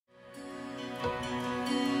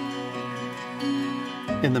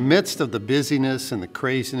In the midst of the busyness and the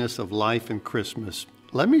craziness of life and Christmas,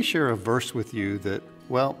 let me share a verse with you that,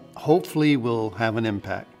 well, hopefully will have an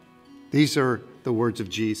impact. These are the words of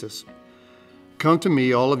Jesus. Come to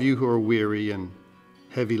me, all of you who are weary and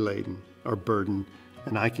heavy laden or burdened,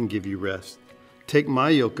 and I can give you rest. Take my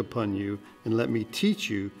yoke upon you and let me teach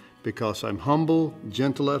you, because I'm humble,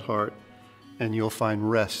 gentle at heart, and you'll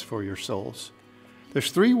find rest for your souls.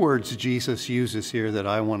 There's three words Jesus uses here that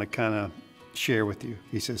I want to kind of share with you.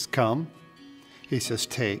 He says, come, he says,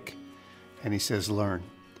 take, and he says, learn.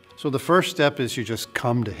 So the first step is you just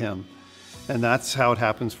come to him. And that's how it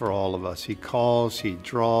happens for all of us. He calls, he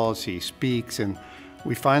draws, he speaks, and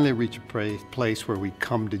we finally reach a place where we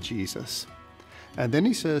come to Jesus. And then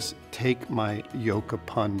he says, take my yoke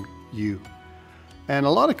upon you. And a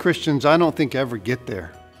lot of Christians, I don't think, ever get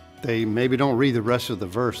there. They maybe don't read the rest of the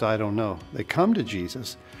verse, I don't know. They come to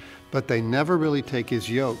Jesus, but they never really take his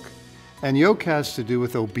yoke. And yoke has to do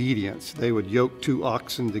with obedience. They would yoke two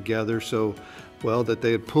oxen together so, well, that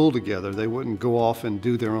they would pull together. They wouldn't go off and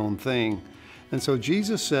do their own thing. And so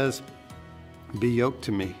Jesus says, be yoked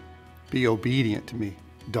to me. Be obedient to me.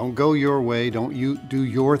 Don't go your way. Don't you do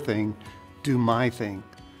your thing. Do my thing.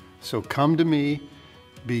 So come to me,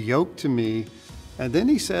 be yoked to me. And then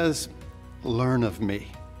he says, learn of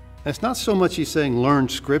me. It's not so much he's saying learn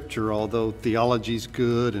scripture, although theology's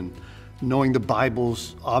good and knowing the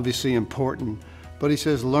Bible's obviously important, but he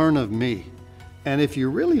says, learn of me. And if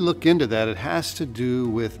you really look into that, it has to do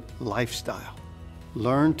with lifestyle.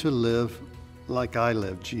 Learn to live like I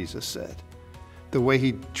lived, Jesus said. The way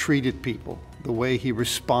he treated people, the way he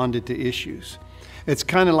responded to issues. It's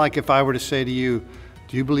kind of like if I were to say to you,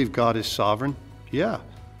 do you believe God is sovereign? Yeah.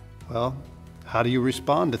 Well, how do you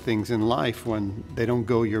respond to things in life when they don't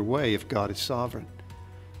go your way if God is sovereign?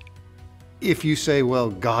 If you say, well,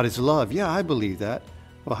 God is love, yeah, I believe that.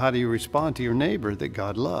 Well, how do you respond to your neighbor that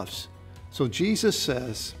God loves? So Jesus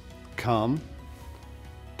says, come,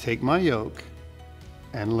 take my yoke,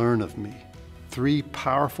 and learn of me. Three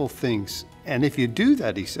powerful things. And if you do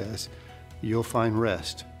that, he says, you'll find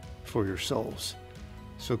rest for your souls.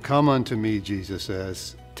 So come unto me, Jesus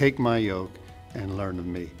says, take my yoke and learn of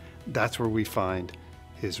me. That's where we find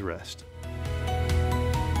his rest.